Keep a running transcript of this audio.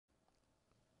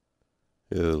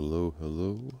Hello,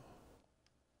 hello.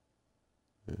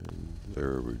 And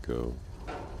there we go.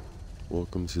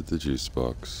 Welcome to the juice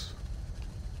box.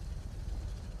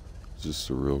 Just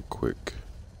a real quick,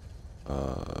 we're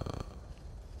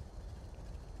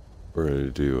going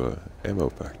to do a ammo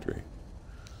factory.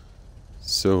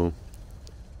 So,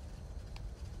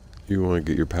 you want to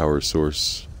get your power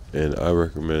source, and I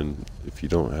recommend, if you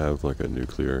don't have like a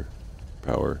nuclear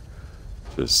power,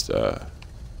 just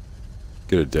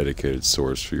get a dedicated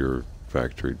source for your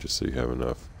factory just so you have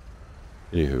enough.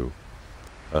 Anywho,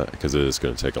 because it is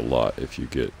going to take a lot if you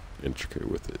get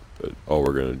intricate with it. But all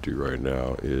we're going to do right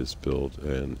now is build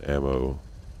an ammo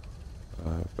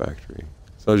factory.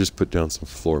 So I just put down some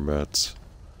floor mats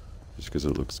just because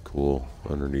it looks cool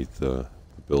underneath the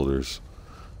builders.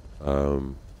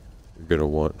 You're going to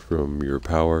want from your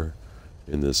power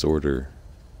in this order,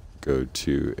 go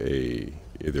to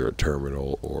either a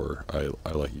terminal, or I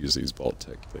like to use these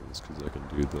Vault-Tec things because I can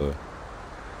do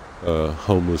the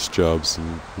homeless jobs and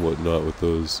whatnot with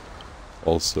those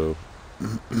also.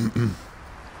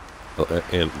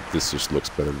 And this just looks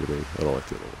better to me. I don't like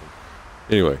the other one.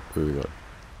 Anyway, moving on.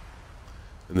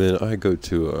 And then I go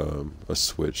to a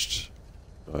switched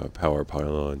power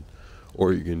pylon,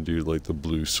 or you can do like the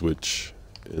blue switch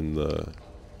in the.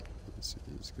 Let's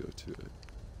go to it.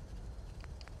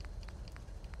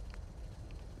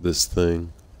 This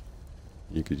thing,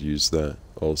 you could use that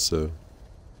also.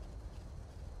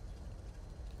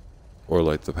 Or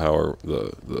like the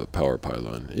power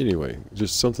pylon. Anyway,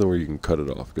 just something where you can cut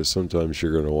it off, because sometimes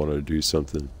you're going to want to do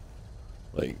something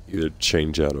like either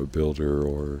change out a builder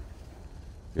or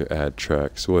add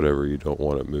tracks, whatever. You don't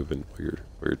want it moving while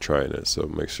you're trying it, so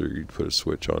make sure you put a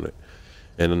switch on it,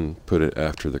 and then put it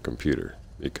after the computer,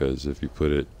 because if you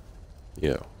put it,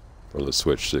 from the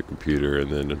switch to the computer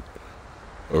and then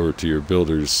over to your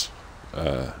builders,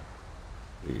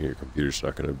 your computer's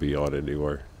not going to be on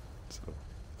anywhere. So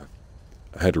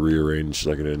I had to rearrange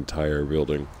like an entire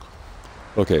building.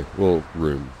 Okay, well,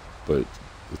 room, but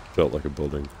it felt like a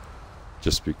building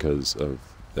just because of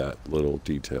that little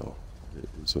detail. It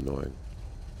was annoying.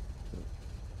 So,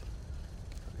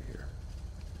 get out of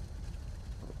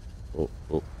here.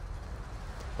 Oh.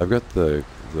 I've got the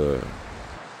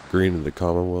green in the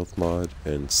Commonwealth mod,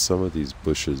 and some of these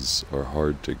bushes are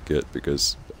hard to get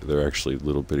because they're actually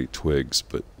little bitty twigs,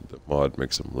 but the mod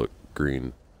makes them look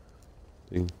green.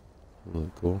 See?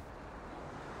 Look cool.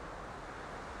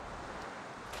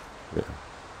 Yeah,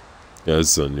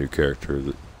 this is a new character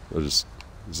that it's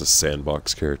a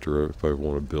sandbox character if I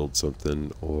want to build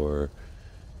something, or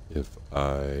if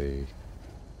I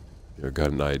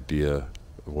got an idea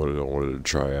of what I wanted to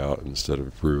try out. Instead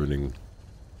of ruining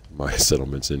my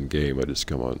settlements in game, I just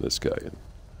come on this guy and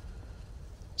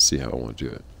see how I want to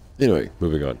do it. Anyway,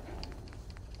 moving on.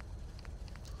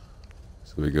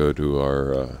 So we go to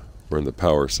our we're in the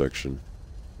power section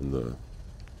in the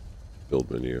build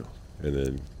menu, and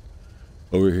then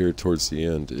over here towards the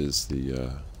end is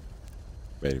the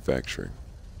manufacturing.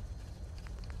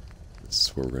 This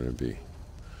is where we're going to be.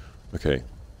 Okay.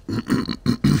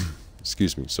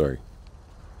 Excuse me, sorry.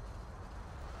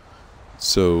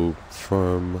 So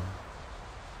from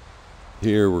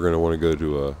here we're going to want to go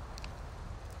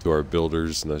to our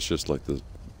builders, and that's just like the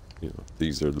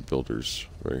these are the builders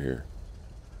right here.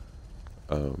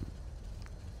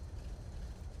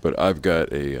 But I've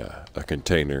got a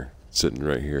container sitting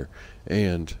right here,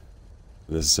 and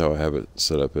this is how I have it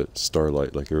set up at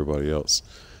Starlight like everybody else.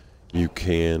 You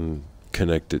can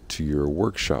connect it to your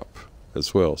workshop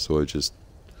as well, so it just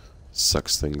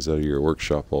sucks things out of your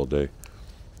workshop all day.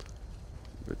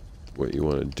 But what you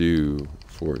want to do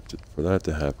for that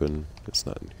to happen, it's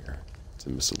not in here. It's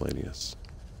in miscellaneous,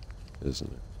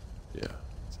 isn't it? Yeah,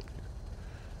 it's in here.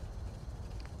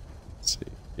 Let's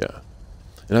see. Yeah.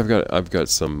 And I've got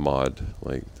some mod,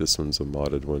 like this one's a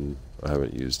modded one. I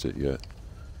haven't used it yet.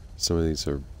 Some of these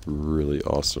are really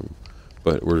awesome,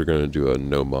 but we're going to do a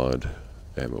no mod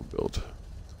ammo build.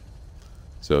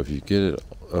 So if you get it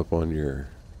up on your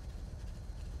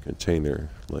container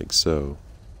like so,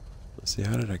 let's see,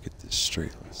 how did I get this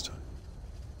straight last time?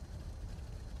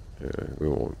 We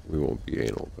won't be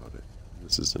anal about it.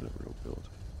 This isn't a real build.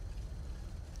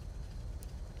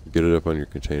 Get it up on your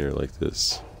container like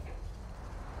this.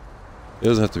 It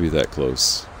doesn't have to be that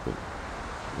close, but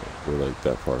we're like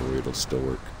that far away, it'll still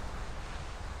work.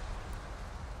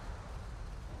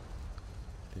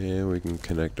 And we can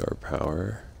connect our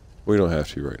power. We don't have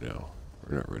to right now.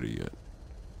 We're not ready yet.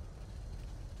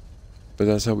 But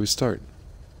that's how we start.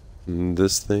 And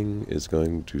this thing is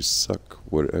going to suck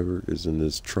whatever is in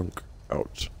this trunk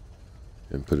out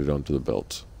and put it onto the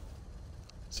belt.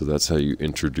 So that's how you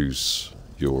introduce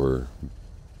your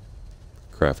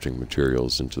crafting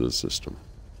materials into the system.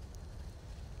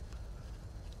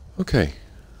 Okay,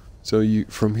 so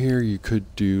from here you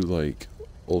could do like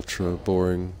ultra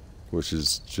boring, which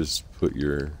is just put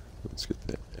your, let's get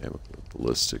that ammo,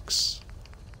 ballistics.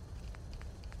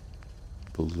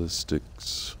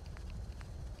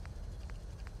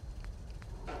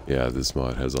 Yeah, this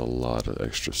mod has a lot of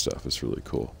extra stuff. It's really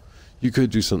cool. You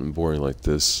could do something boring like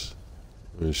this.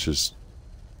 It's just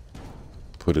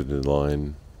put it in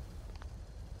line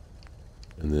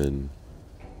and then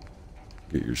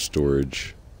get your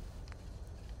storage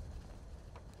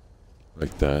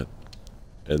like that,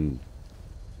 and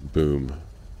boom,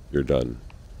 you're done.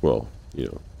 Well, you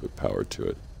know, put power to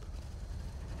it.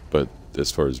 But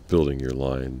as far as building your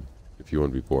line, if you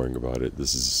want to be boring about it,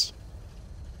 this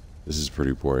is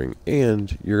pretty boring,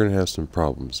 and you're gonna have some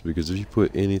problems, because if you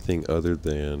put anything other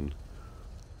than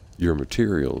your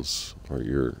materials or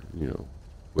your, you know,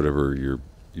 whatever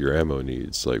your ammo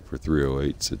needs, like for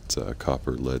 308s, it's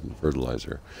copper, lead, and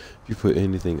fertilizer. If you put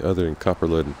anything other than copper,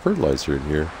 lead, and fertilizer in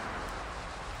here,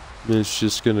 then it's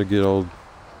just gonna get all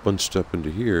bunched up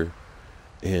into here,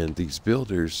 and these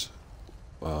builders,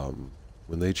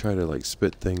 when they try to like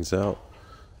spit things out,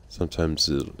 sometimes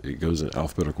it goes in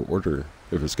alphabetical order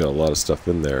if it's got a lot of stuff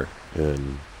in there,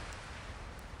 and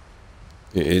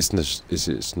it's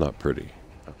not pretty.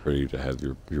 Not pretty to have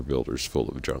your builders full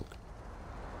of junk.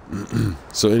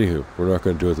 So anywho, we're not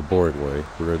going to do it the boring way.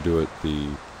 We're going to do it the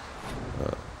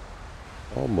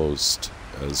almost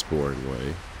as boring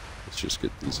way. Let's just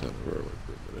get these out of our way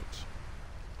for a minute.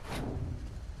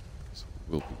 So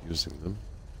we'll be using them.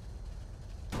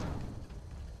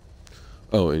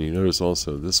 Oh, and you notice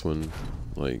also this one,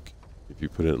 like, if you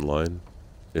put it in line,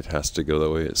 it has to go that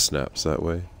way. It snaps that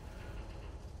way.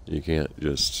 You can't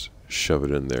just shove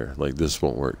it in there. Like, this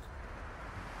won't work.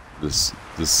 This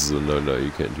is a no-no.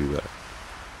 You can't do that.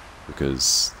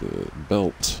 Because the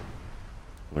belt,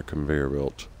 a conveyor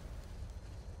belt,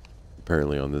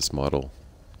 apparently on this model,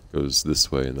 goes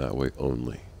this way and that way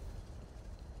only.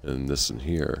 And this in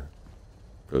here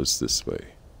goes this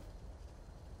way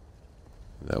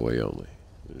and that way only.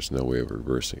 There's no way of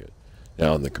reversing it.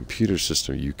 Now in the computer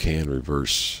system you can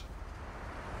reverse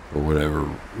for whatever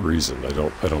reason. I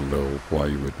don't know why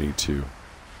you would need to.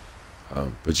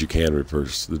 But you can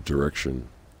reverse the direction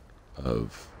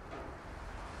of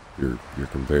your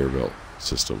conveyor belt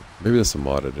system. Maybe that's a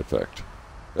modded effect.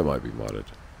 That might be modded.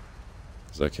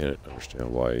 Because I can't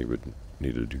understand why you would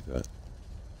need to do that.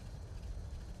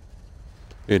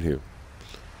 Anywho.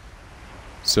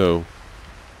 So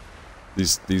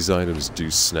these items do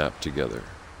snap together.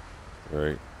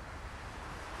 Alright?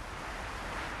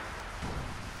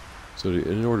 So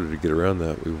in order to get around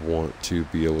that, we want to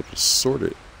be able to sort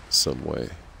it some way.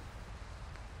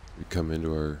 We come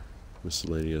into our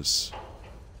miscellaneous,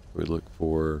 we look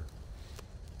for,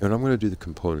 and I'm going to do the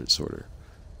component sorter.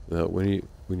 Now when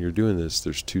you're doing this,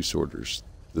 there's two sorters.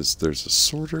 There's a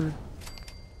sorter,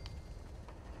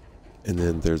 and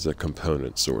then there's a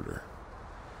component sorter.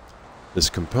 This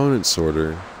component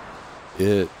sorter,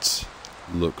 it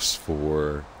looks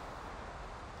for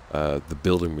the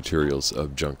building materials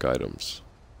of junk items.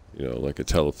 You know, like a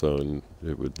telephone,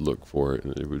 it would look for it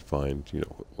and it would find, you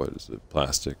know, what is it,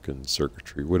 plastic and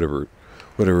circuitry, whatever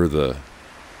the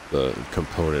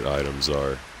component items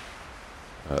are.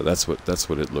 That's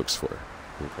what it looks for.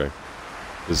 Okay.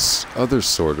 This other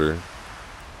sorter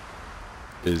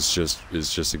is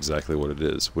just exactly what it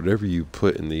is. Whatever you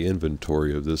put in the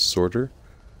inventory of this sorter.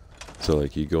 So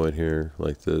like you go in here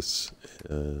like this,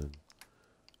 and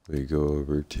we go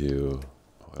over to,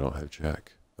 oh, I don't have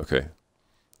jack. Okay.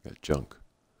 Got junk.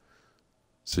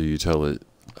 So you tell it,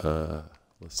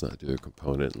 let's not do a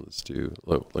component, let's do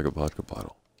like a vodka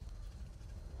bottle.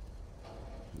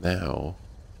 Now,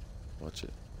 watch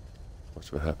it.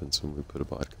 Watch what happens when we put a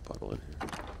vodka bottle in here.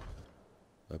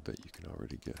 I bet you can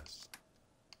already guess.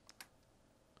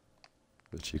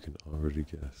 Bet you can already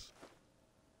guess.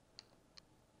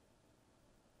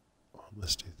 Oh,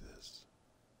 let's do this.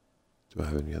 Do I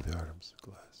have any other items?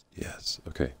 Glass. Yes.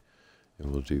 Okay.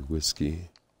 And we'll do whiskey.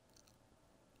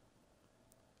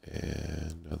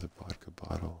 And another vodka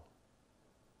bottle.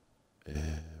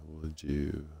 And we'll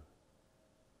do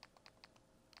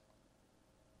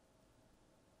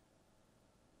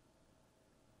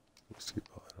whiskey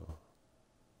bottle.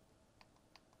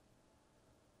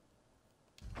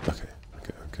 Okay.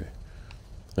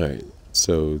 Alright,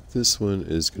 so this one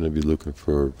is going to be looking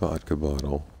for a vodka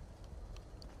bottle.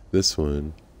 This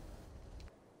one,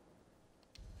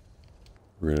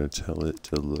 we're going to tell it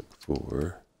to look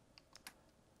for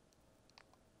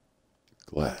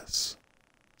glass.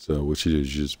 So what you do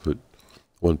is you just put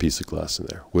one piece of glass in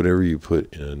there. Whatever you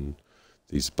put in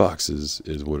these boxes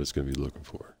is what it's going to be looking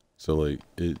for. So like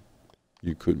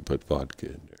you couldn't put vodka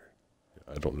in there.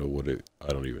 I don't know what it, I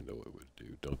don't even know what it would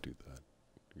do. Don't do that.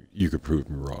 You could prove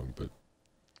me wrong, but,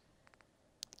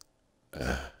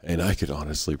 and I could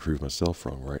honestly prove myself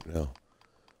wrong right now.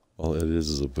 All it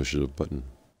is a push of a button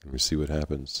and we see what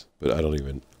happens. But I don't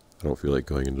feel like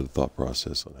going into the thought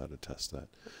process on how to test that.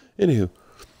 Anywho,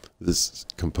 this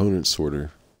component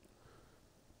sorter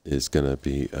is going to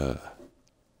be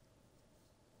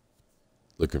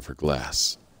looking for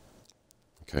glass.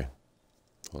 Okay,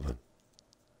 hold on.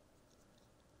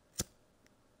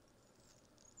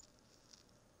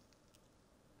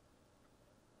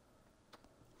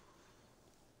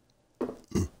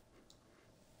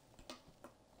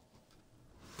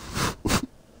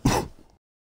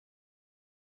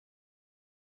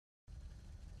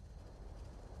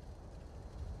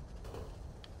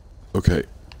 Okay.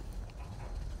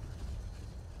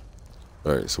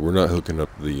 Alright, so we're not hooking up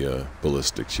the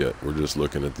ballistics yet. We're just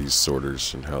looking at these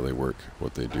sorters and how they work,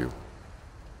 what they do.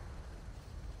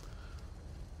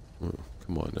 Oh,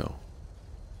 come on now.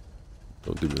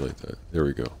 Don't do me like that. There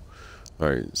we go.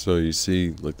 Alright, so you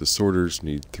see, like the sorters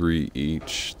need 3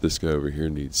 each. This guy over here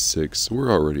needs 6.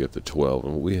 We're already up to 12,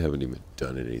 and we haven't even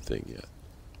done anything yet.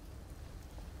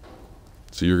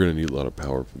 So you're going to need a lot of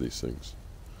power for these things.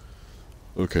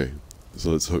 Okay,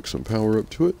 so let's hook some power up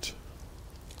to it.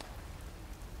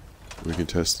 We can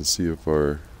test and see if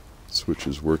our switch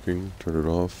is working. Turn it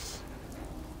off.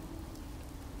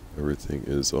 Everything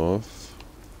is off.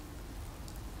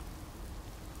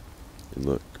 And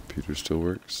look, computer still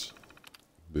works.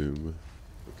 Boom.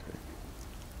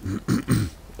 Okay.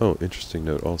 Oh, interesting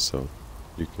note also.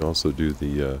 You can also do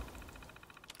the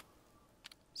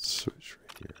switch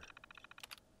right here.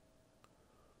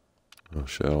 Oh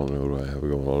shit, I don't know what I have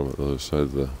going on the other side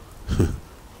of the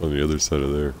on the other side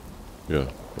of there. Yeah,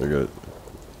 I got a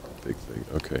big thing.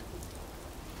 Okay.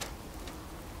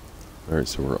 Alright,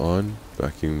 so we're on.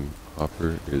 Vacuum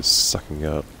hopper is sucking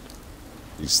out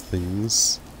these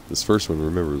things. This first one,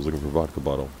 remember, was looking for vodka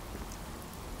bottle.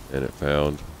 And it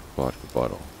found vodka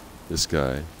bottle. This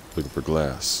guy looking for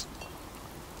glass.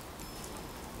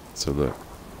 So look,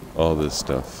 all this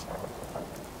stuff.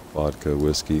 Vodka,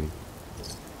 whiskey.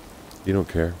 You don't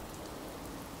care.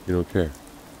 You don't care.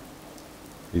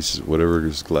 He's just, whatever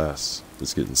is glass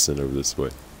is getting sent over this way.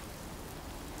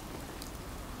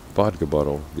 Vodka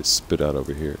bottle gets spit out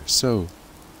over here. So,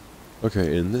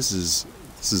 okay, and this is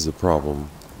a problem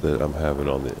that I'm having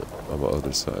on the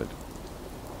other side.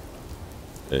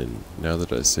 And now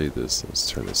that I say this, let's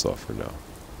turn this off for now.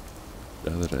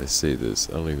 Now that I say this,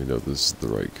 I don't even know if this is the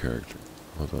right character.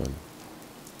 Hold on.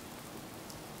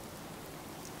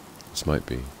 This might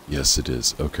be. Yes, it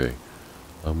is. Okay.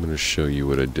 I'm going to show you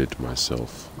what I did to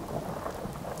myself.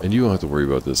 And you don't have to worry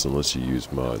about this unless you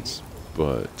use mods.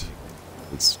 But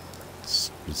it's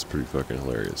pretty fucking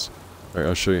hilarious. Alright,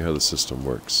 I'll show you how the system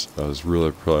works. I was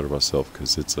really proud of myself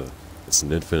because it's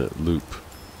an infinite loop,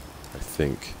 I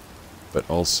think. But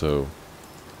also,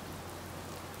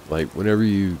 like, whenever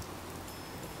you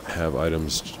have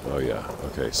items... Oh, yeah.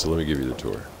 Okay, so let me give you the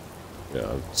tour. Yeah,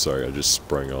 I'm sorry, I just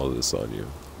sprung all this on you.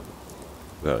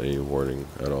 Without any warning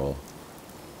at all.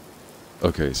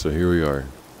 Okay, so here we are.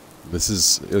 This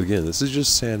is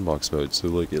just sandbox mode, so,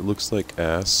 like, it looks like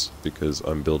ass because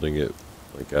I'm building it,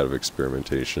 like, out of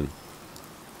experimentation.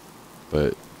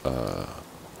 But,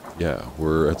 yeah,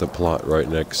 we're at the plot right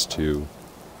next to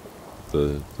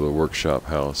the workshop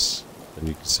house, and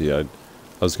you can see I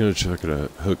was gonna try to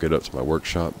hook it up to my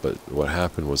workshop, but what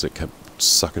happened was it kept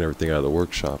sucking everything out of the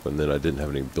workshop, and then I didn't have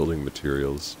any building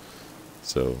materials,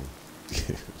 so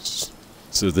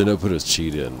then I put a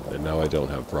cheat in, and now I don't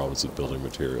have problems with building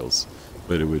materials,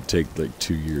 but it would take like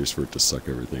 2 years for it to suck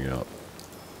everything out.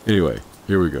 Anyway,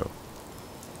 here we go.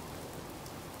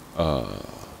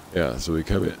 Yeah, so we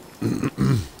come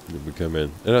in. We come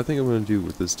in, and I think I'm gonna do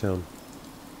with this town.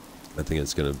 I think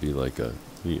it's gonna be like a,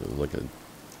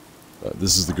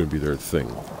 this is gonna be their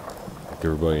thing. Like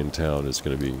everybody in town is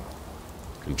gonna be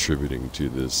contributing to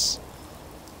this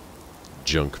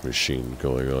junk machine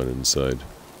going on inside.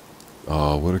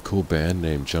 Oh, what a cool band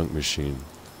name, Junk Machine.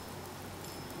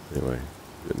 Anyway,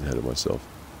 getting ahead of myself.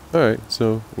 Alright,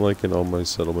 so like in all my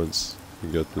settlements, you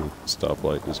got the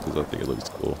stoplight just because I think it looks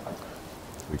cool.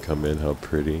 We come in, how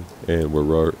pretty, and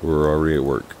we're already at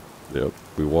work. Yep,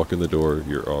 we walk in the door,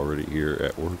 you're already here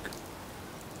at work.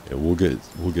 And we'll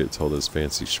get to all this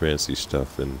fancy schmancy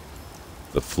stuff and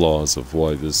the flaws of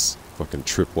why this fucking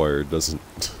tripwire doesn't...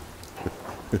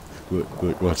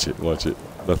 look, watch it,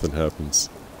 nothing happens.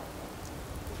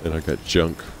 And I got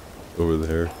junk over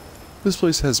there. This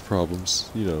place has problems,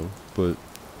 you know, but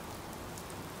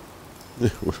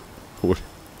what?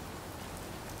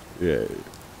 Yeah,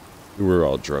 we're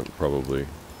all drunk probably.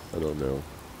 I don't know.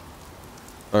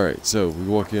 All right, so we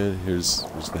walk in. Here's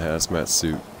the hazmat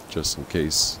suit, just in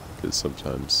case, because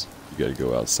sometimes you gotta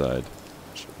go outside.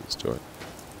 Show this door.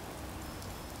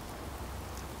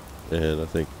 And I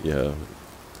think, yeah,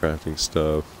 crafting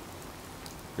stuff.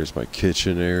 Here's my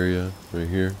kitchen area right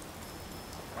here.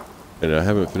 And I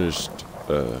haven't finished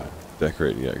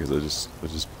decorating yet because I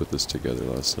just put this together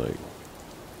last night.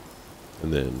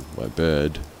 And then my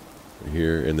bed right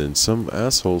here, and then some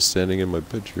asshole standing in my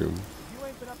bedroom. You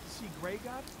ain't been up to see Grey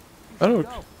God? I don't.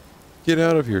 Get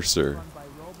out of here, sir.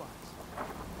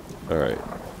 All right.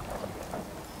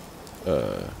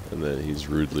 And then he's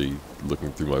rudely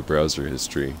looking through my browser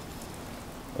history.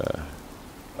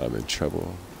 I'm in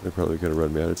trouble. They're probably gonna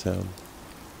run me out of town.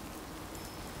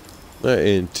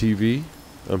 And TV,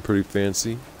 I'm pretty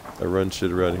fancy. I run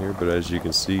shit around here, but as you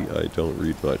can see, I don't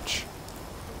read much.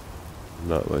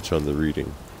 Not much on the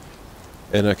reading.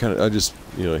 And I just,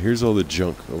 you know, here's all the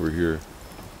junk over here.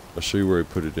 I'll show you where I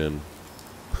put it in.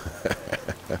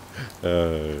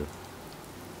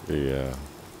 Yeah.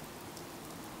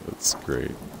 That's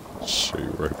great. I'll show you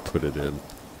where I put it in.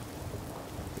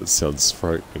 That sounds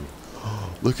frightening.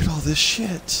 Look at all this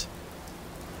shit!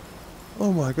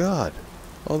 Oh my god.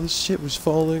 All this shit was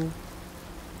falling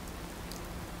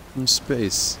from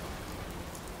space.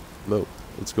 Nope.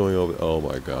 It's going over. Oh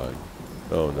my god.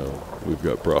 Oh no. We've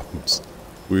got problems.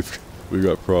 We've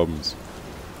got problems.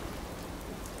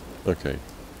 Okay.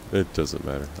 It doesn't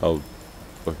matter. I'll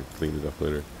fucking clean it up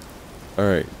later.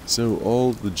 Alright, so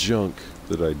all the junk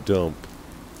that I dump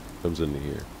comes into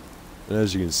here. And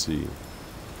as you can see,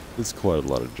 it's quite a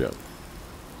lot of junk.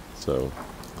 So,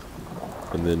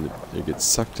 and then it gets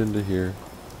sucked into here.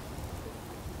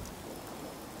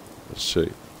 I'll show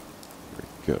you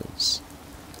where it goes.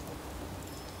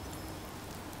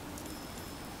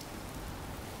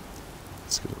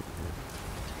 Let's go over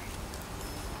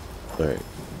here. Alright,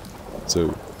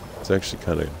 so it's actually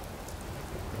kind of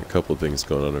a couple of things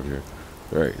going on over here.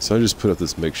 Alright, so I just put up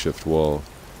this makeshift wall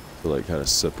to like kind of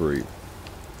separate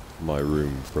my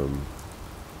room from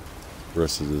the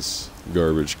rest of this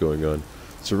garbage going on.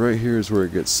 So right here is where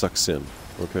it gets sucked in,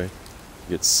 okay? It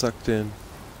gets sucked in,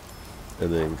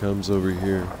 and then comes over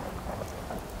here,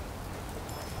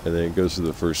 and then it goes to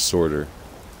the first sorter,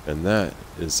 and that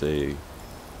is a,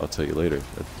 I'll tell you later,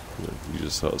 you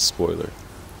just saw a spoiler.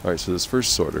 Alright, so this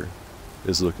first sorter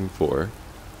is looking for,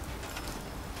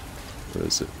 what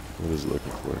is it? What is it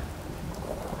looking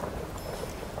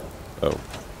for?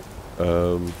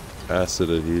 Oh. Acid,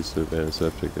 adhesive,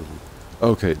 antiseptic.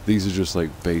 Okay, these are just like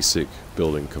basic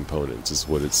building components is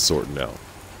what it's sorting out.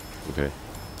 Okay.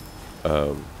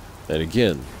 And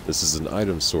again, this is an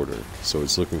item sorter, so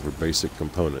it's looking for basic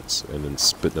components and then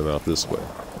spitting them out this way.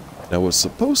 Now what's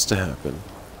supposed to happen...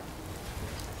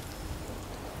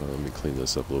 let me clean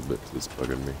this up a little bit because it's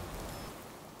bugging me.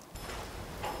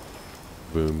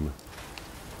 Boom.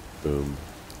 Boom.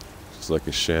 Just like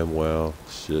a ShamWow,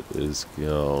 shit is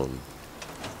gone.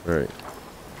 Alright.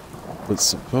 What's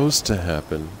supposed to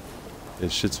happen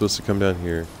is shit's supposed to come down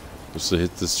here, supposed to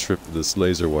hit this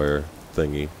laser wire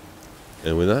thingy,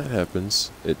 and when that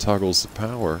happens, it toggles the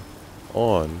power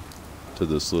on to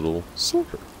this little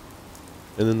sorter.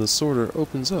 And then the sorter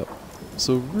opens up.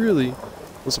 So really,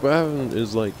 what's supposed to happen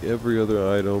is like every other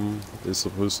item is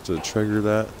supposed to trigger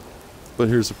that. But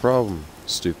here's the problem,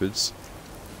 stupids.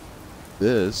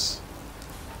 These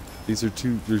are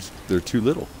they're too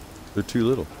little. They're too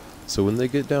little. So when they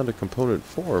get down to component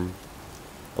form,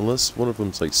 unless one of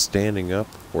them's like standing up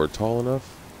or tall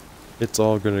enough, it's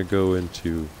all gonna go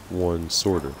into one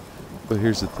sorter. But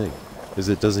here's the thing, is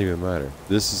it doesn't even matter.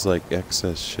 This is like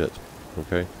excess shit,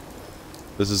 okay?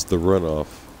 This is the runoff.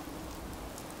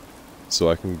 So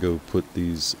I can go put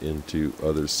these into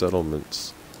other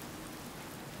settlements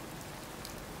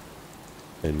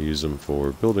and use them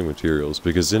for building materials,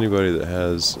 because anybody that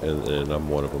has, and I'm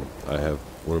one of them, I have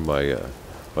one of my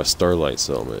my Starlight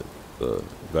settlement, the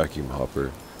vacuum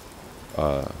hopper,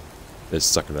 is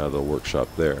sucking out of the workshop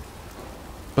there.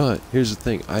 But here's the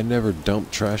thing, I never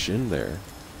dump trash in there,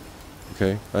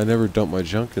 okay? I never dump my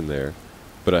junk in there,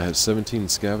 but I have 17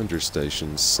 scavenger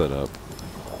stations set up,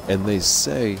 and they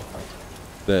say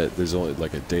that there's only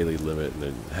like a daily limit, and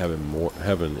then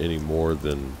having any more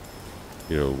than,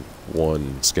 you know,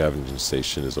 one scavenging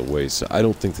station is a waste. I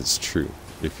don't think that's true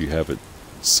if you have it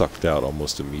sucked out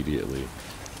almost immediately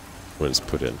when it's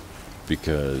put in,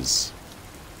 because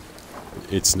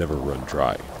it's never run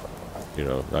dry. You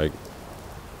know,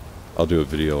 I'll do a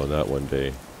video on that one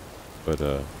day, But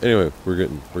anyway, we're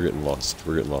getting lost.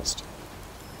 We're getting lost.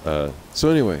 So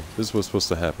anyway, this is what's supposed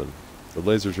to happen. The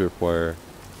laser tripwire.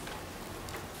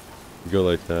 You go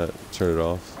like that, turn it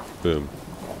off, boom.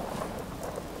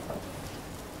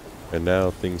 And now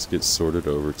things get sorted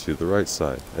over to the right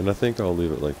side. And I think I'll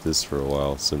leave it like this for a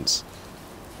while, since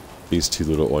these two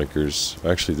little oinkers,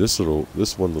 actually this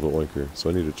one little oinker, so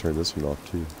I need to turn this one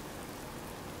off too.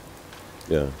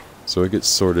 Yeah, so it gets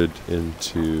sorted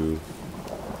into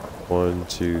 1,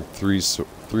 2, 3,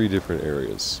 3 different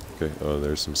areas. Okay, oh,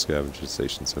 there's some scavenging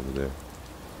stations over there.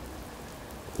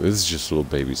 This is just a little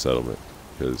baby settlement,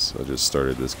 because I just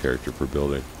started this character for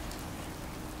building.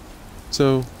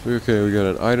 So, okay, we got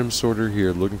an item sorter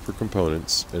here looking for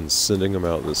components and sending them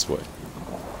out this way.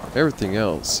 Everything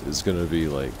else is going to be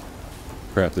like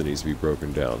crap that needs to be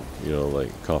broken down, you know,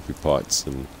 like coffee pots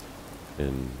and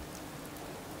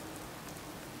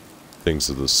things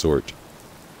of the sort.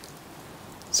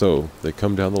 So, they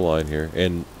come down the line here,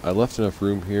 and I left enough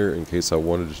room here in case I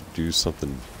wanted to do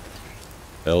something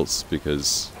else,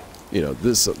 because, you know,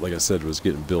 this, like I said, was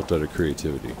getting built out of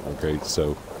creativity, okay?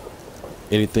 So,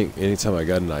 anytime I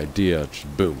got an idea,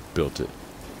 just boom, built it.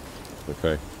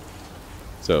 Okay?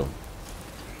 So,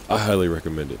 I highly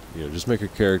recommend it. You know, just make a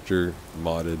character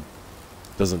modded.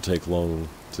 Doesn't take long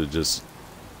to just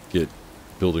get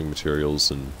building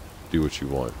materials and do what you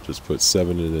want. Just put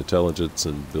 7 in intelligence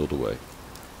and build away.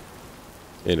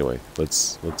 Anyway,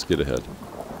 let's get ahead.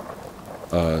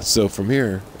 So from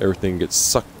here, everything gets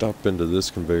sucked up into this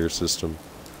conveyor system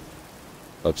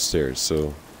upstairs.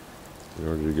 So, in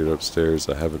order to get upstairs,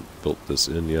 I haven't built this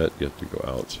in yet. You have to go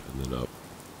out and then up.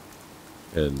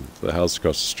 And the house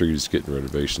across the street is getting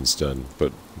renovations done,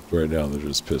 but right now they're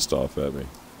just pissed off at me.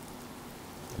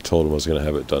 I told them I was going to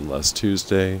have it done last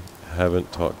Tuesday.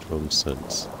 Haven't talked to them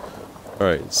since.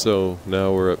 Alright, so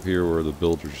now we're up here where the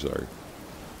builders are.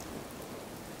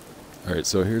 Alright,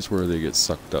 so here's where they get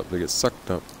sucked up. They get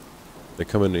sucked up. They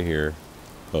come into here.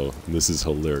 Oh, and this is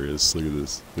hilarious. Look at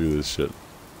this. Look at this shit.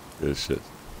 Look at this shit.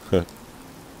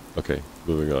 Okay,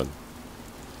 moving on.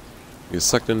 You get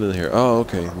sucked into here. Oh,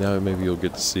 okay. Now maybe you'll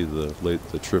get to see the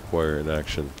tripwire in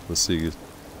action. Let's see.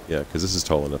 Yeah, because this is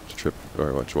tall enough to trip.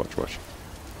 Alright, watch.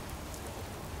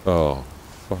 Oh,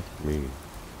 fuck me.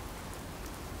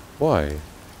 Why?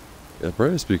 Yeah,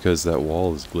 probably it's because that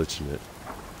wall is glitching it.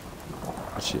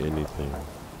 Glitch anything.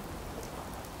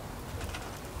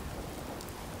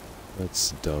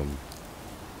 That's dumb.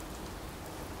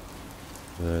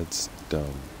 That's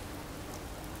dumb.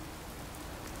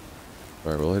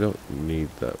 Alright, well I don't need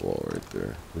that wall right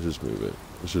there. Let's just move it.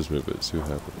 Let's just move it, see what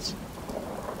happens.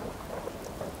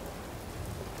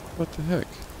 What the heck?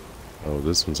 Oh,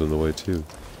 this one's in the way too.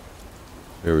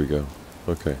 There we go.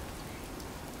 Okay.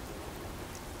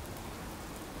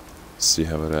 Let's see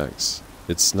how it acts.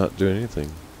 It's not doing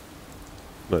anything.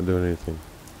 Not doing anything.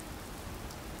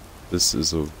 This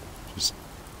is a... just...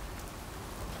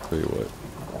 tell you what.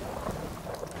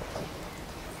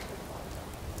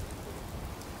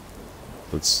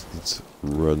 Let's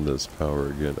run this power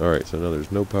again. Alright, so now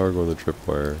there's no power going to the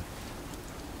tripwire.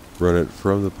 Run it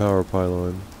from the power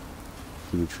pylon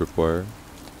to the tripwire.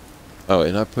 Oh,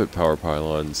 and I put power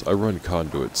pylons. I run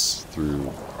conduits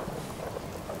through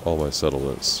all my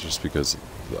settlements just because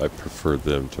I prefer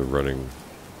them to running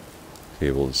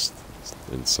cables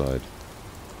inside.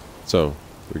 So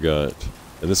we got,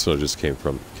 and this one just came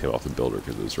off the builder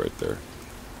because it was right there.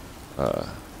 We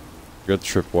got the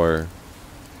tripwire.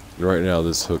 And right now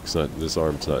this arm's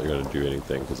not going to do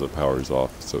anything because the power's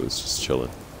off, so it's just chilling.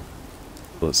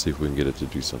 Let's see if we can get it to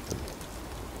do something.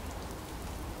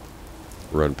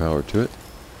 Run power to it.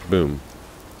 Boom.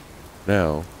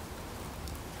 Now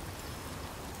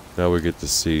we get to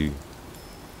see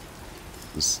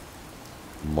this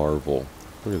marvel.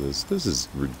 Look at this. This is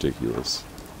ridiculous.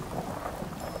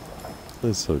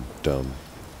 That's so dumb.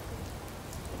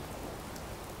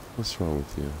 What's wrong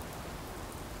with you?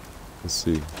 Let's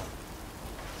see.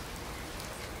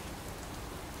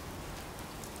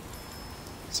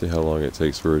 See how long it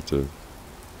takes for it to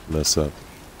mess up.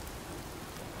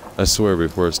 I swear,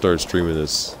 before I started streaming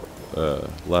this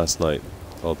last night,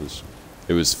 all this,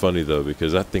 it was funny though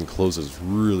because that thing closes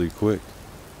really quick.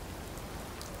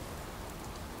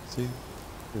 See?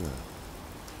 Look at that.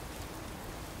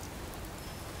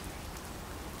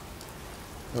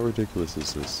 How ridiculous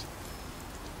is this?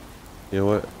 You know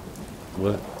what?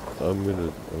 I'm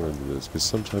gonna do this because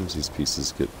sometimes these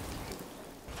pieces get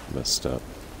messed up.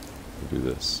 I'll do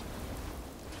this.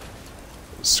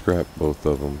 Scrap both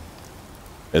of them.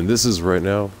 And this is right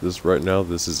now. This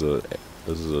is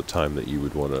a time that you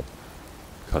would want to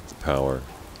cut the power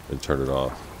and turn it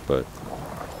off. But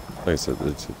like I said,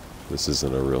 this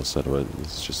isn't a real settlement.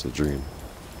 This is just a dream.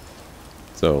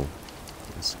 So,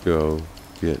 let's go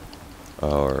get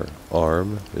our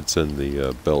arm. It's in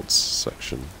the belts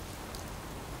section.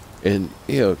 And,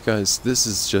 you know, guys, this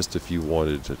is just if you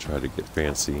wanted to try to get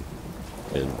fancy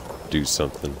and do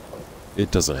something. It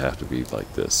doesn't have to be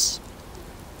like this.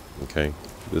 Okay?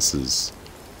 This is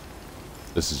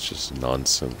just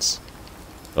nonsense.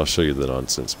 I'll show you the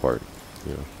nonsense part.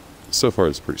 You know, so far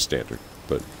it's pretty standard,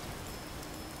 but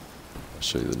I'll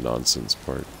show you the nonsense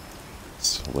part.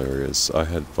 It's hilarious. I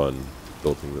had fun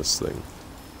building this thing.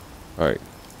 Alright,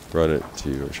 run it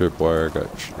to our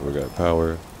tripwire. We got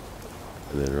power.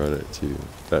 And then run it to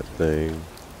that thing.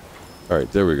 Alright,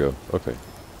 there we go. Okay.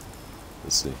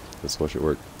 Let's see. Let's watch it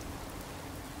work.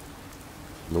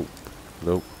 Nope.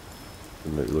 Nope.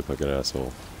 It made me look like an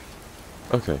asshole.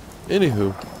 Okay.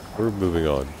 Anywho, we're moving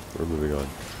on. We're moving on.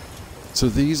 So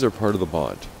these are part of the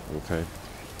mod. Okay.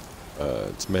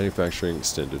 It's manufacturing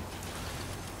extended.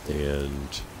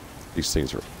 And these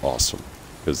things are awesome.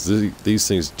 Because these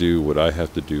things do what I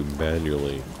have to do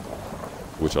manually.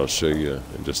 Which I'll show you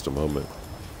in just a moment.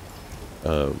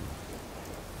 But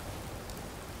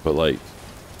like,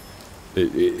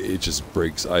 it just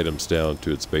breaks items down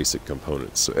to its basic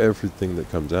components. So everything that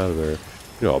comes out of there,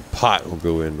 you know, a pot will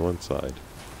go in one side.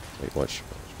 Wait, watch.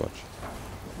 Watch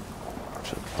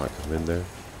that pot come in there.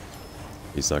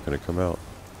 He's not going to come out.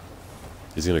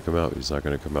 He's going to come out, but he's not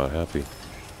going to come out happy.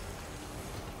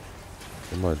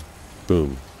 Come on.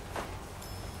 Boom.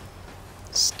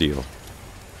 Steel.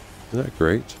 Isn't that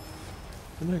great?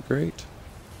 Isn't that great?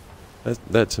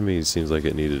 That to me seems like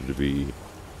it needed to be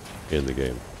in the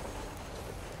game.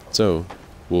 So,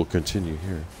 we'll continue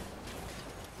here.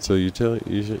 So you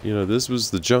know, this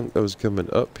was the junk that was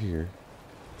coming up here.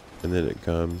 And then it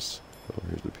comes, oh,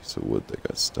 here's a piece of wood that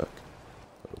got stuck.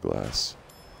 Oh, glass.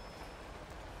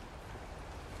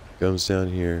 Comes down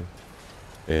here.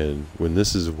 And when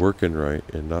this is working right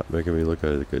and not making me look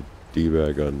like a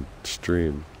D-bag on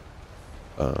stream,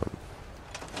 look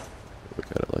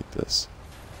at it like this.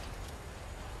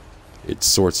 It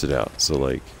sorts it out. So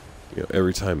like, you know,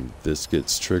 every time this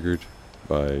gets triggered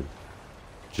by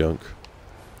junk,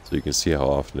 so you can see how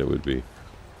often it would be,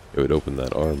 it would open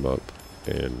that arm up,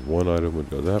 and one item would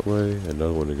go that way,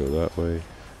 another one would go that way,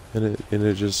 and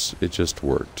it just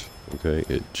worked. Okay,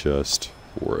 it just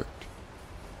worked.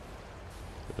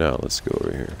 Now let's go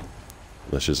over here.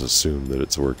 Let's just assume that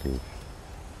it's working.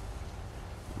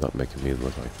 Not making me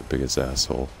look like the biggest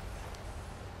asshole.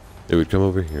 It would come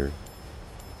over here.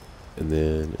 And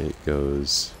then it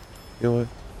goes, you know what?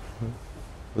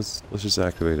 Let's just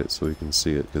activate it so we can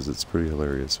see it, because it's pretty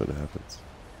hilarious when it happens.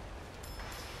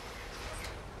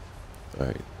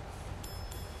 Alright.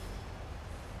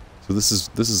 So this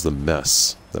is the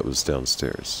mess that was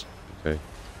downstairs. Okay?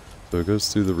 So it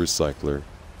goes through the recycler.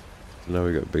 So now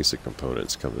we got basic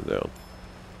components coming down.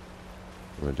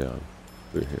 Coming down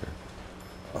through here.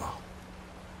 Oh.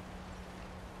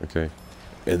 Okay.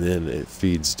 And then it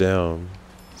feeds down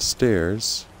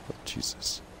stairs. Oh,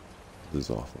 Jesus. This is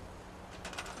awful.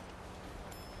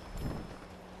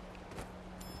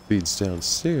 Feeds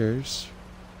downstairs.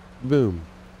 Boom.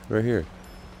 Right here.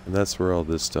 And that's where all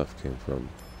this stuff came from.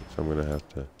 Which I'm going to have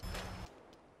to...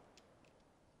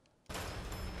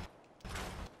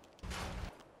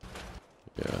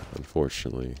 Yeah,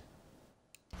 unfortunately.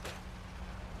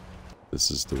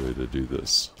 This is the way to do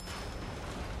this.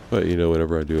 But you know,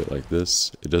 whenever I do it like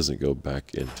this, it doesn't go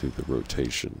back into the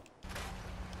rotation.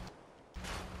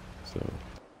 So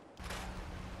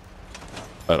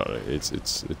I don't know.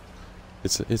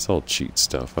 It's all cheat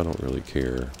stuff. I don't really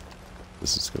care.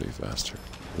 This is gonna be faster.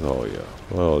 Oh yeah.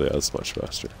 Oh yeah, that's much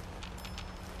faster.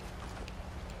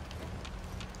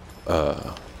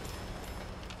 God,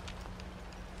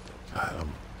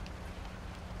 I'm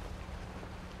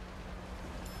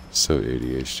so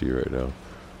ADHD right now.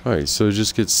 Alright, so it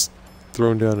just gets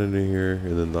thrown down into here,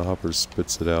 and then the hopper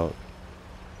spits it out.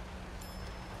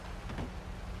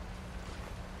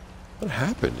 What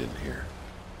happened in here?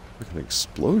 Like an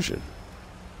explosion.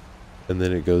 And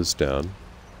then it goes down.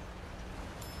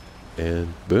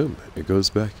 And boom, it goes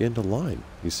back into line.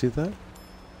 You see that?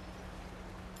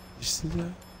 You see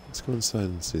that? Let's go inside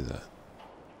and see that.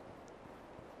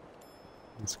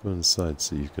 Let's go inside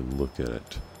so you can look at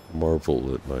it.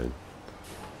 Marvel at my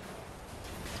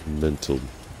mental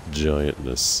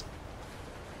giantness.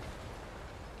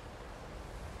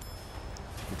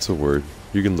 It's a word.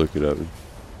 You can look it up.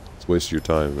 It's a waste of your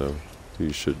time though.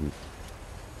 You shouldn't.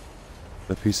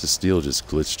 That piece of steel just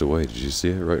glitched away. Did you see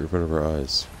it right in front of our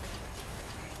eyes?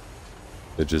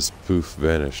 It just poof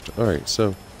vanished. Alright,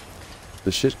 so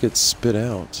the shit gets spit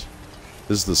out.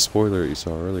 This is the spoiler you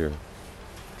saw earlier.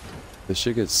 The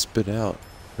shit gets spit out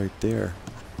right there.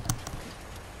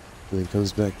 And then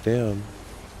comes back down.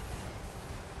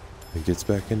 And gets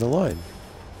back into line.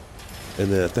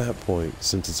 And then at that point,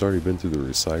 since it's already been through the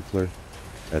recycler,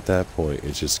 at that point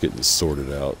it's just getting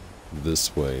sorted out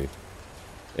this way.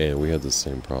 And we had the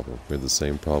same problem. We had the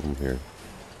same problem here.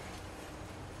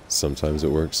 Sometimes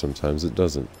it works, sometimes it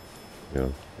doesn't. You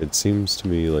know, it seems to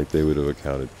me like they would have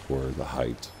accounted for the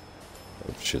height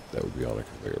of shit that would be on a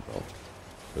conveyor belt.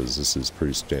 Because this is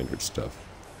pretty standard stuff.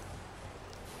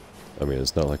 I mean,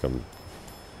 it's not like I'm,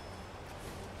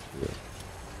 you know,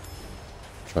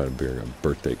 trying to bring a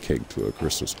birthday cake to a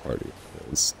Christmas party.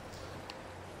 It's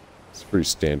pretty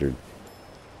standard.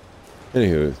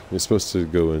 Anywho, you're supposed to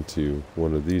go into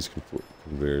one of these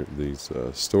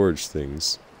storage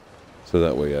things, so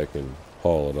that way I can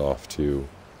haul it off to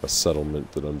a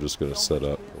settlement that I'm just going to set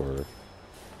up, or,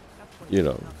 you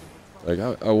know, like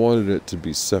I wanted it to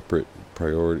be separate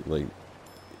priority,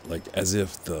 like as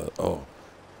if the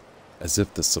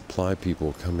supply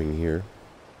people coming here,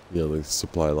 you know, the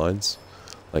supply lines,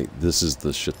 like this is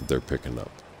the shit that they're picking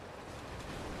up,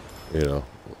 you know.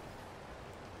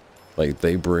 Like,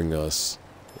 they bring us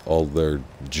all their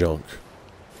junk,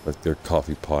 like their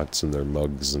coffee pots and their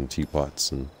mugs and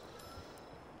teapots and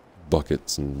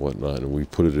buckets and whatnot, and we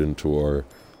put it into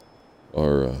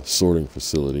our sorting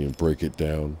facility and break it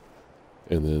down,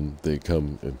 and then they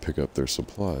come and pick up their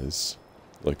supplies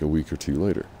like a week or two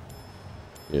later.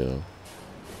 You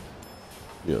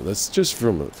know, that's just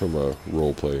from a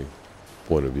roleplay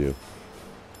point of view.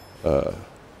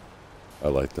 I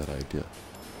like that idea.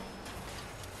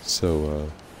 So,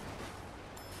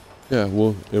 yeah,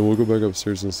 we'll go back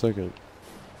upstairs in a second.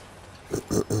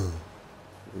 We'll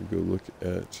go look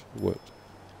at what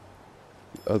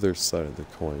the other side of the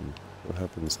coin, what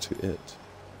happens to it.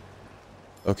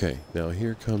 Okay, now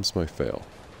here comes my fail.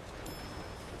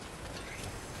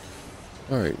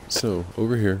 Alright, so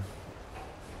over here,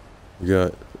 we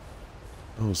got,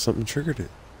 oh, something triggered it.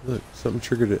 Look, something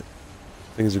triggered it.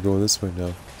 Things are going this way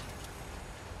now.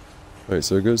 Alright,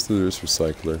 so it goes through this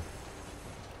recycler.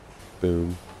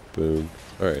 Boom, boom.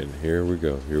 Alright, and here we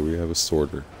go. Here we have a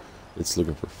sorter. It's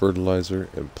looking for fertilizer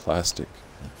and plastic.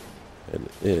 And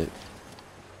it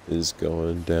is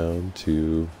going down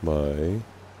to my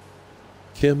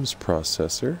chems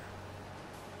processor,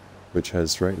 which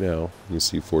has right now, you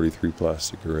see 43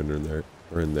 plastic are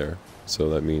in there. So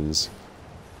that means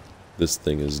this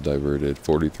thing is diverted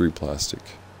 43 plastic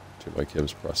to my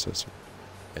chems processor.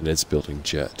 And it's building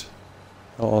jet.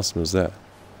 How awesome is that?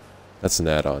 That's an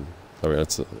add-on. I mean,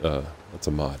 that's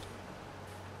a mod.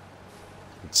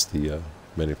 It's the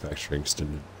manufacturing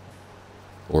extended,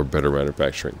 or better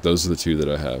manufacturing. Those are the two that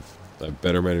I have. I have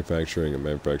better manufacturing and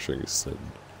manufacturing extended.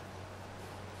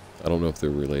 I don't know if they're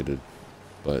related,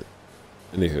 but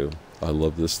anywho, I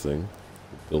love this thing.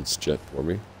 It builds jet for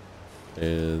me,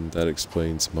 and that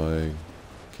explains my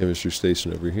chemistry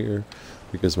station over here,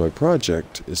 because my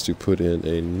project is to put in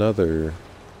another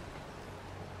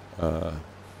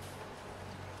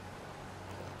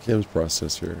chems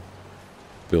processor,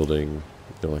 building,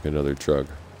 you know, like another drug,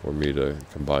 for me to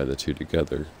combine the two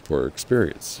together for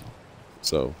experience.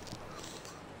 So,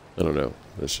 I don't know.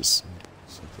 That's just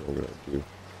something we're gonna do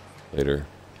later.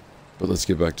 But let's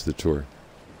get back to the tour.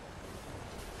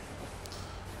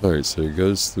 Alright, so it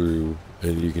goes through,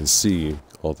 and you can see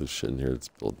all the shit in here that's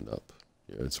building up.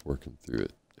 You know, it's working through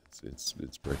it. It's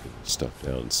breaking stuff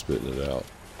down and spitting it out.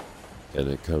 And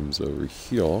it comes over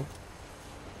here,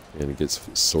 and it gets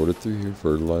sorted through here,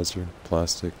 fertilizer,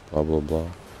 plastic, blah blah blah.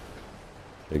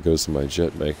 It goes to my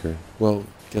jet maker. Well,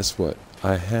 guess what?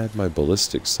 I had my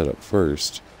ballistics set up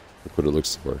first. Look what it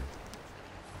looks for.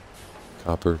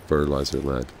 Copper, fertilizer,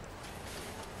 lead.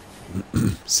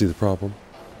 See the problem?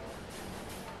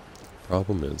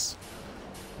 Problem is,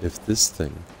 if this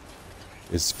thing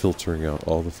is filtering out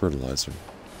all the fertilizer,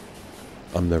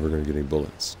 I'm never gonna get any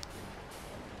bullets.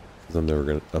 Because I'm never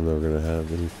gonna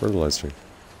have any fertilizer.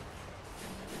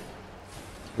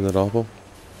 Isn't that awful?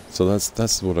 So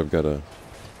that's what I've gotta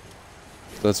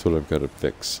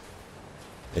fix.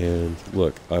 And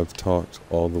look, I've talked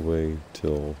all the way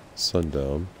till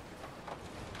sundown.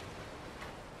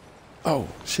 Oh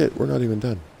shit, we're not even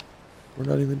done. We're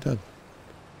not even done.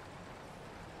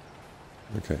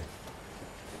 Okay.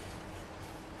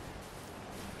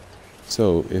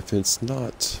 So if it's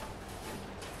not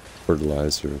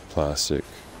fertilizer, plastic,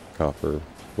 copper,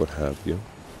 what have you,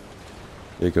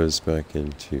 it goes back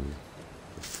into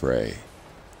the fray.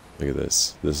 Look at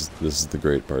this. This is the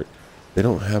great part. They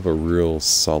don't have a real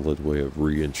solid way of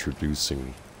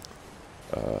reintroducing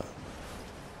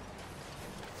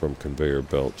from conveyor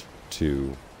belt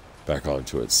to back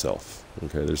onto itself.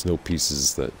 Okay, there's no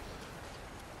pieces that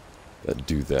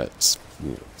do that, you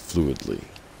know, fluidly.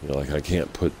 You know, like I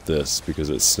can't put this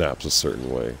because it snaps a certain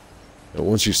way. And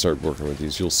once you start working with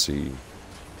these, you'll see.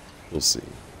 You'll see.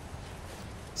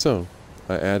 So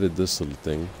I added this little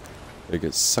thing. It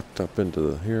gets sucked up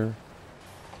into here,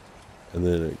 and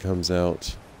then it comes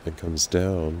out and comes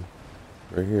down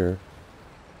right here.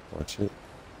 Watch it.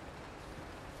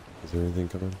 Is there anything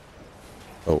coming?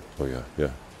 Oh yeah, yeah.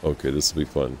 Okay, this will be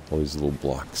fun. All these little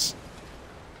blocks.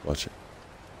 Watch it.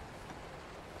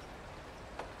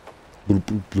 Bloop,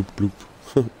 bloop, bloop,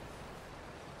 bloop.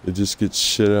 It just gets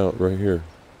shit out right here.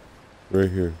 Right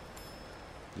here.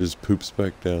 It just poops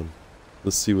back down.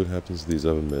 Let's see what happens to these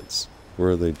oven mitts.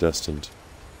 Where are they destined?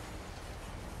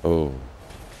 Oh,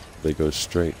 they go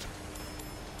straight.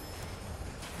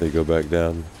 They go back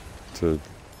down to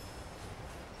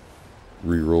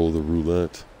re-roll the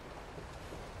roulette.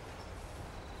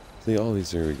 See, all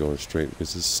these are going to be going straight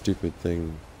because this stupid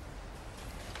thing.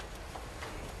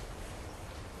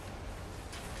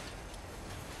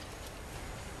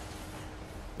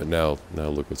 But now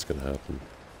look what's going to happen.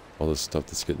 All this stuff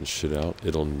that's getting shit out,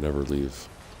 it'll never leave.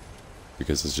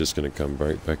 Because it's just going to come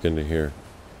right back into here.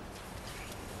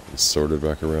 And sort it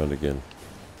back around again.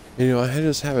 You know, I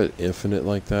just have it infinite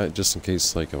like that, just in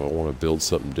case, like, if I want to build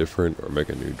something different, or make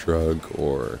a new drug,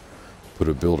 or put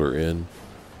a builder in.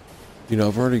 You know,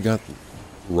 I've already got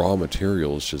raw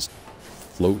materials just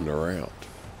floating around,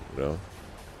 you know?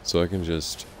 So I can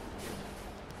just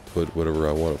put whatever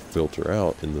I want to filter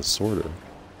out in the sorter.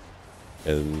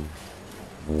 And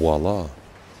voila,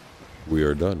 we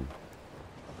are done.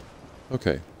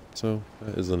 Okay, so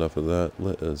that is enough of that.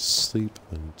 Let us sleep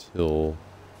until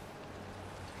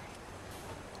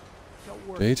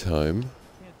daytime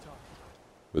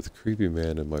with Creepy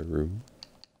Man in my room.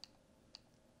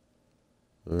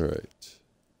 Alright.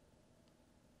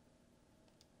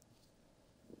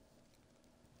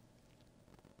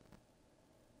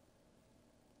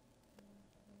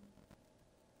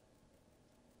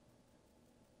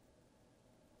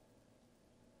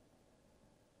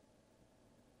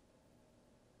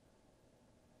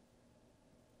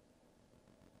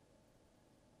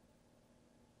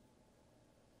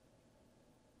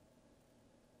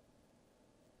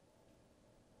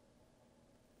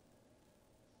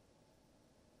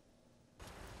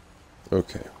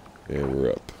 Okay, and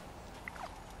we're up.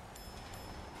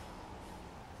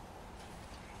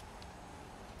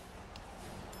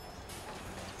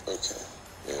 Okay,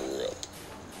 and we're up.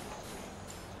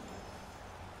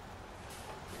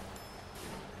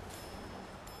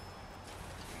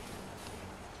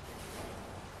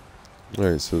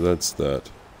 Alright, so that's that.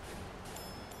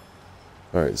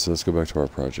 Alright, so let's go back to our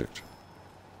project.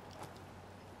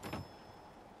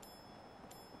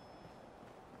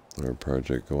 Our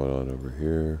project going on over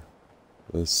here.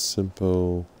 The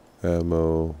Simpo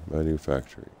Ammo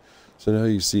Manufacturing. So now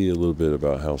you see a little bit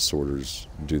about how sorters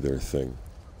do their thing.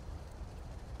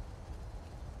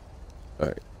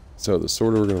 Alright, so the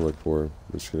sorter we're going to look for, I'm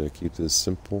just going to keep this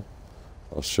simple.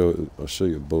 I'll show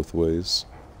you both ways.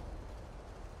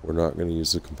 We're not going to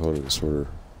use the component sorter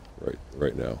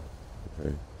right now.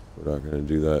 Okay, we're not going to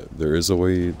do that. There is a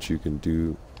way that you can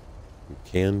do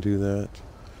that.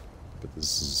 But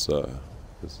this is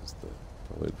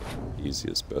probably the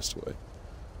easiest, best way.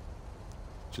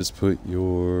 Just put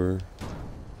your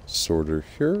sorter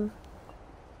here.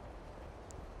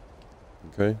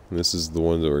 Okay, and this is the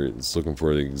one where it's looking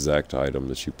for the exact item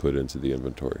that you put into the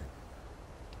inventory.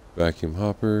 Vacuum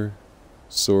hopper,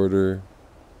 sorter,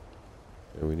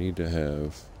 and we need to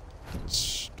have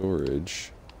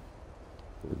storage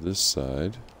for this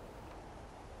side.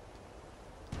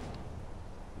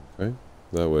 Okay.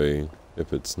 That way,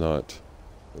 if it's not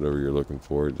whatever you're looking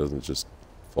for, it doesn't just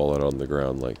fall out on the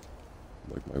ground like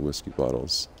my whiskey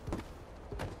bottles.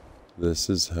 This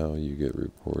is how you get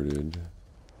reported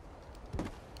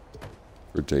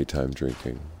for daytime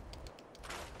drinking.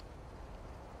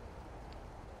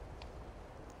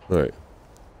 Alright.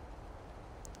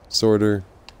 Sorter.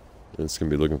 It's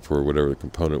going to be looking for whatever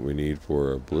component we need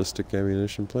for a ballistic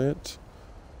ammunition plant.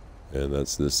 And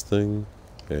that's this thing.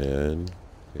 And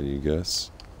can you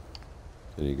guess?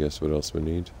 Can you guess what else we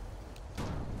need?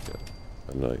 Yeah,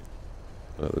 another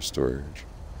storage.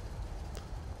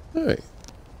 Alright,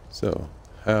 so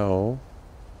how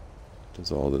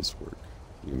does all this work,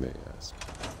 you may ask?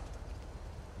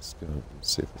 Let's go and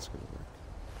see if it's going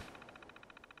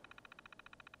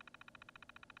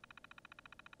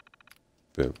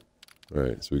to work. Boom.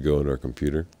 Alright, so we go in our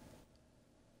computer.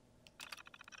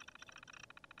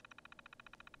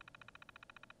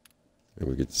 And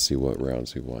we get to see what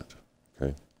rounds we want.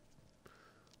 Okay.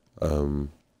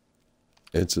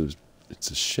 It's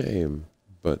a shame,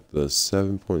 but the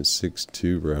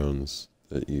 7.62 rounds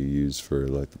that you use for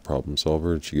like the problem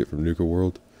solver that you get from Nuka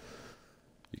World,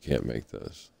 you can't make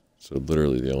those. So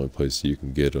literally the only place you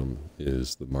can get them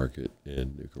is the market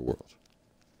in Nuka World.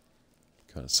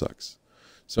 Kind of sucks.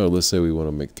 So let's say we want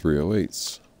to make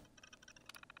 308s.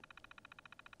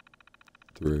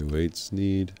 308s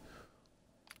need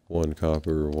 1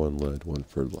 copper, 1 lead, 1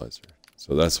 fertilizer.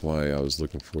 So that's why I was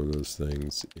looking for those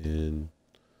things in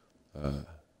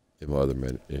my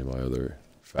other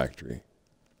factory,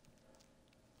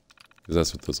 because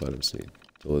that's what those items need.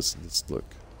 So let's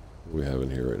look what we have in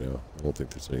here right now. I don't think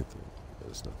there's anything.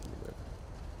 There's nothing in there.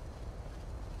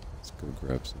 Let's go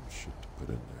grab some shit to put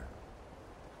in there.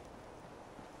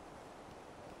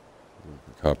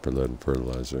 Copper, lead, and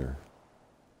fertilizer.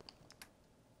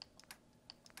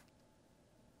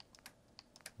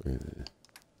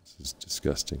 This is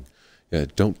disgusting. Yeah,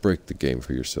 don't break the game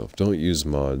for yourself. Don't use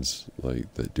mods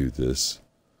like that do this,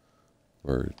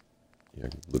 or I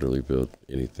can literally build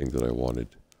anything that I wanted.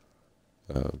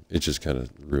 It just kind of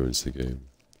ruins the game.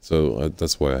 So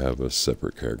that's why I have a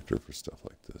separate character for stuff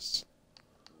like this.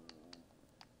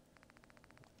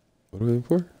 What are we looking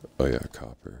for? Oh yeah,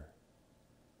 copper.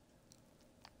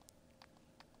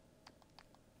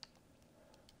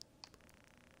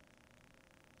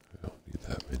 I don't need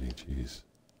that many, jeez.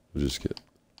 We'll just get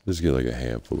like a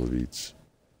handful of each.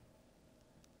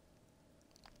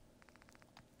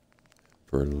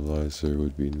 Fertilizer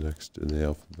would be next in the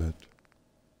alphabet.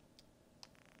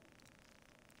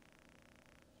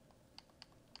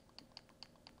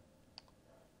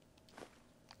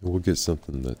 And we'll get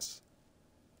something that's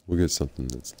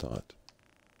not.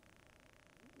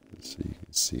 So you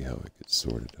can see how it gets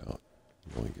sorted out.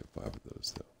 You only get 5 of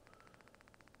those though.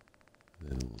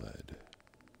 Then lead.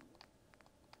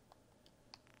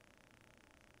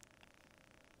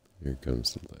 Here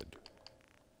comes the lead.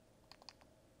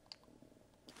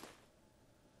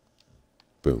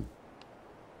 Boom.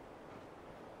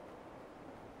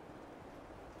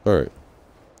 Alright.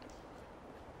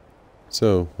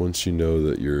 So, once you know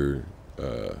that your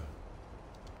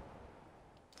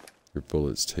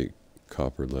bullets take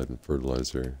copper, lead, and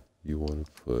fertilizer, you want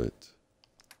to put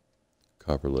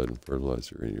copper, lead, and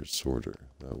fertilizer in your sorter.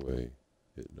 That way,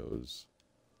 it knows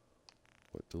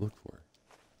what to look for.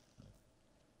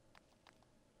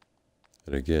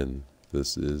 And again,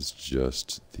 this is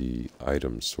just the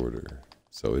item sorter.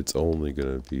 So it's only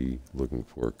going to be looking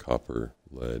for copper,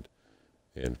 lead,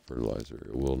 and fertilizer.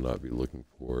 It will not be looking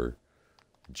for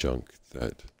junk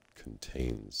that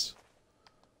contains.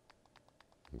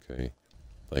 Okay?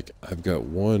 Like I've got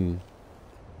one,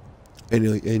 and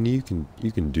you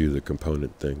can do the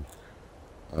component thing.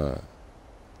 I've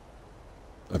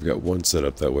got one set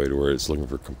up that way to where it's looking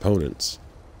for components.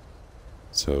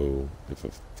 So if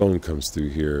a phone comes through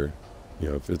here, you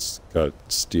know, if it's got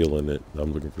steel in it, and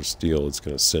I'm looking for steel, it's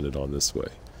going to send it on this way.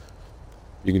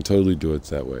 You can totally do it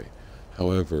that way.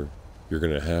 However, you're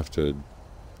going to have to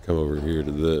come over here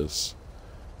to this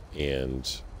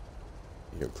and,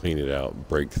 you know, clean it out,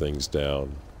 break things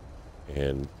down,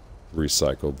 and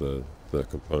recycle the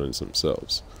components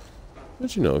themselves.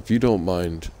 But you know, if you don't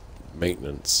mind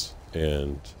maintenance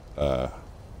and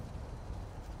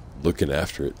looking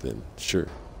after it, then sure,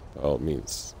 by all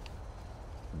means,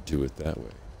 do it that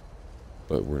way.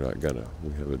 But we're not gonna.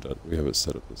 We have it done. We have it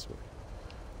set up this way.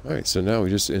 All right. So now we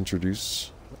just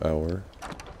introduce our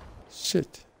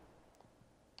shit.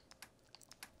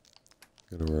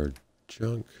 Go to our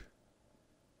junk,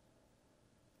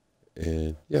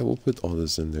 and yeah, we'll put all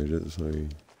this in there just so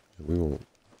we won't.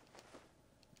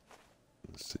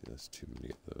 Let's see. That's too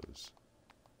many of those.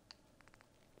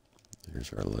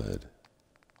 Here's our lead.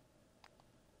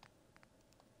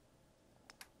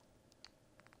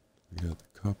 We got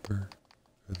the copper,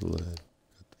 got the lead,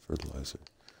 got the fertilizer,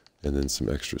 and then some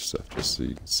extra stuff just so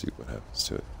you can see what happens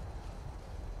to it.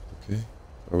 Okay,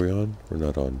 are we on? We're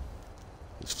not on.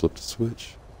 Let's flip the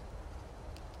switch,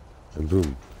 and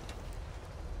boom.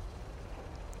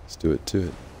 Let's do it to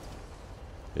it.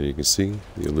 And you can see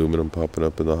the aluminum popping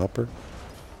up in the hopper.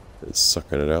 It's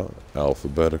sucking it out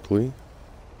alphabetically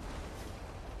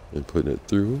and putting it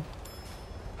through.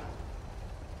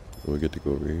 And we get to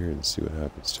go over here and see what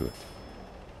happens to it.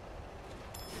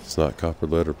 It's not copper,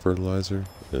 lead, or fertilizer,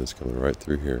 and it's coming right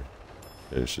through here.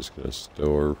 And it's just going to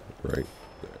store right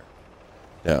there.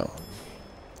 Now,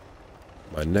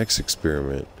 my next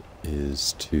experiment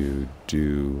is to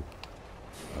do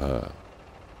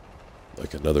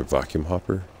like another vacuum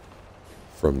hopper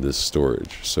from this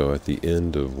storage. So at the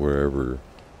end of wherever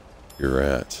you're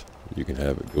at, you can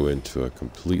have it go into a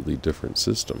completely different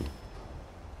system.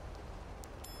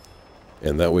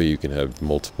 And that way you can have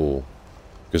multiple,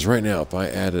 because right now if I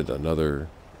added another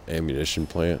ammunition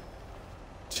plant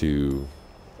to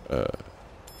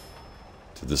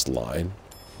this line,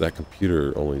 that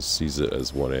computer only sees it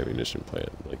as one ammunition plant.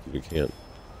 Like you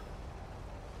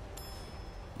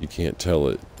can't tell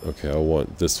it, okay, I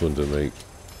want this one to make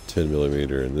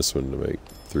 10mm and this one to make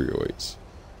 308s.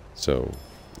 So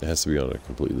it has to be on a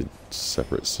completely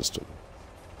separate system.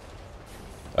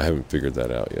 I haven't figured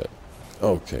that out yet.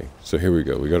 Okay, so here we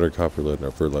go. We got our copper, lead, and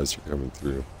our fertilizer coming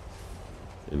through.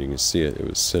 And you can see it. It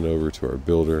was sent over to our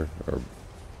builder. Our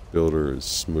builder is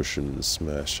smushing and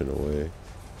smashing away.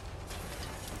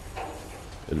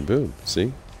 And boom,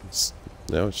 see?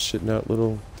 Now it's shitting out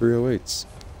little 308s.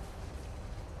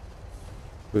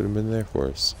 Put them in there for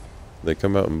us. They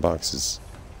come out in boxes.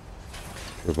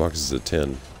 The boxes of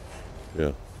 10.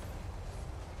 Yeah.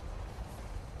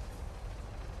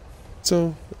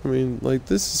 So, I mean, like,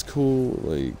 this is cool,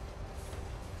 like,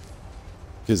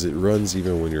 because it runs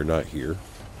even when you're not here,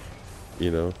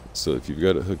 you know? So if you've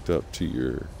got it hooked up to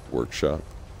your workshop,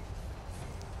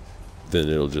 then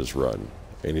it'll just run.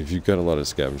 And if you've got a lot of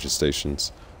scavenging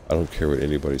stations, I don't care what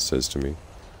anybody says to me,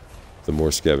 the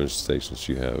more scavenging stations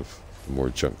you have, the more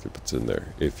junk that puts in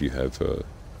there, if you have a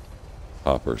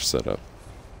hopper set up.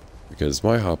 Because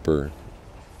my hopper,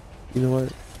 you know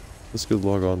what? Let's go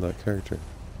log on that character.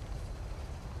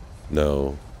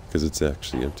 No, because it's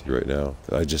actually empty right now.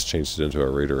 I just changed it into a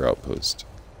raider outpost.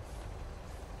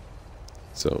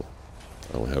 So,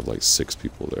 I only have like 6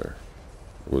 people there.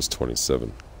 It was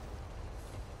 27.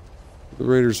 The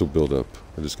raiders will build up.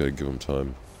 I just gotta give them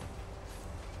time.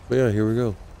 But yeah, here we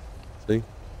go. See?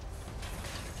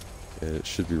 And it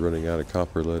should be running out of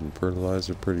copper, lead, and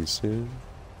fertilizer pretty soon.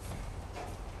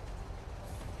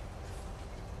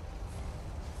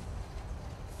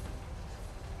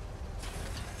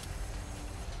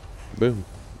 Boom.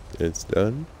 It's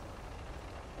done.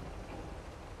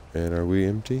 And are we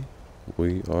empty?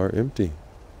 We are empty.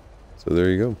 So there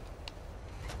you go.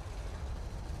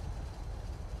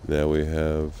 Now we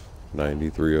have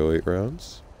 9308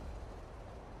 rounds.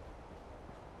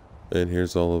 And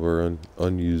here's all of our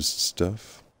unused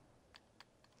stuff.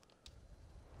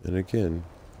 And again,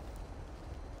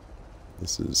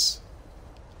 this is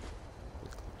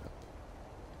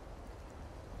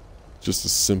just a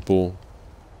simple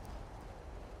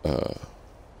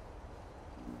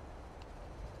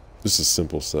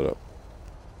setup.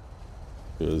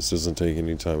 You know, this doesn't take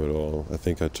any time at all. I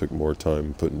think I took more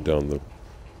time putting down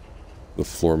the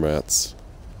floor mats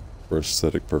for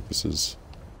aesthetic purposes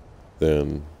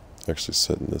than actually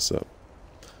setting this up.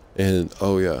 And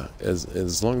oh yeah,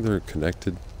 as long as they're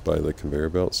connected by the conveyor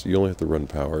belts, you only have to run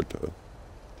power to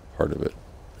part of it,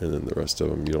 and then the rest of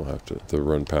them you don't have to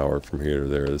run power from here to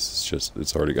there. This is just,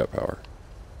 it's already got power.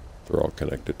 They're all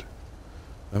connected.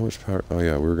 How much power? Oh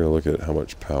yeah, we were gonna look at how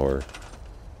much power.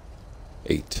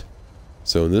 8.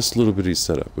 So in this little bitty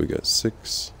setup, we got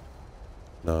 6,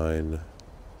 9,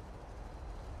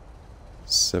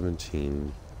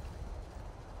 17.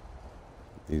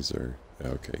 These are,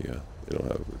 okay, yeah, they don't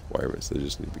have requirements, they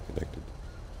just need to be connected.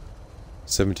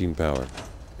 17 power.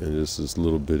 And this is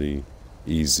little bitty,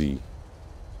 easy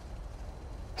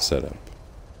setup.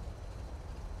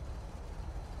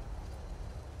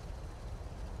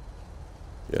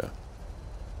 Yeah.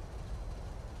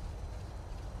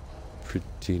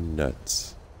 Pretty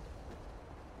nuts.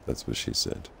 That's what she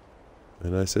said.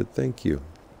 And I said, thank you.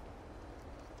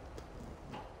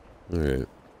 Alright.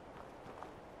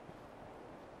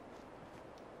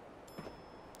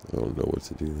 I don't know what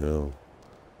to do now.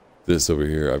 This over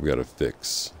here, I've got to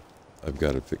fix. I've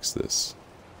got to fix this.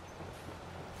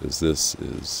 Because this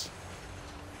is...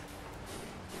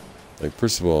 like,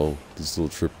 first of all, these little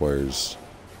tripwires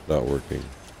not working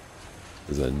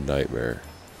is a nightmare.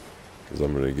 Because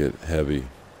I'm going to get heavy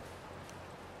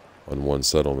on one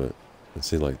settlement. And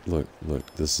see, like, look,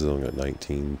 this is only got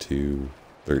 19, 2,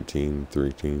 13,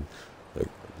 13. Like,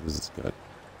 this has got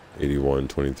 81,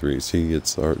 23. See,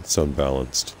 it's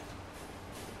unbalanced.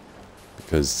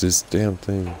 Because this damn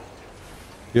thing...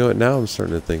 you know what, now I'm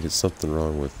starting to think it's something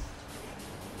wrong with...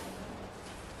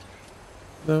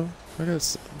 no, I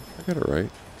got it right.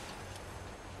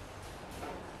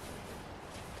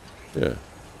 Yeah.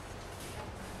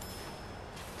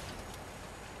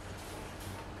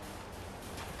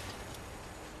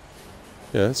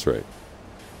 Yeah, that's right.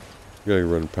 You gotta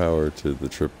run power to the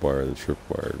tripwire, and the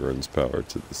tripwire runs power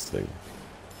to this thing.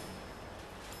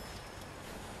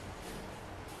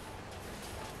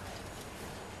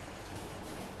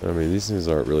 I mean, these things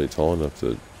aren't really tall enough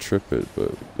to trip it,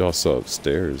 but y'all saw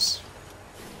upstairs.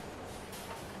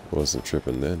 Wasn't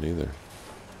tripping then either.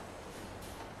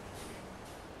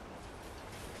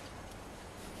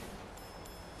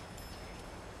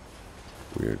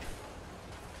 Weird.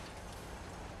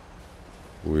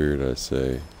 Weird, I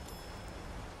say.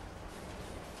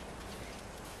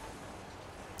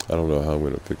 I don't know how I'm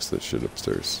gonna fix that shit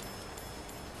upstairs.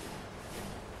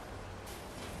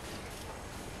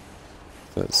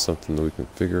 That's something that we can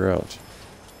figure out.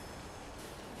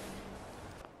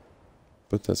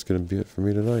 But that's gonna be it for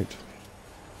me tonight.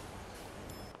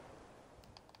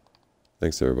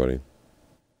 Thanks, everybody.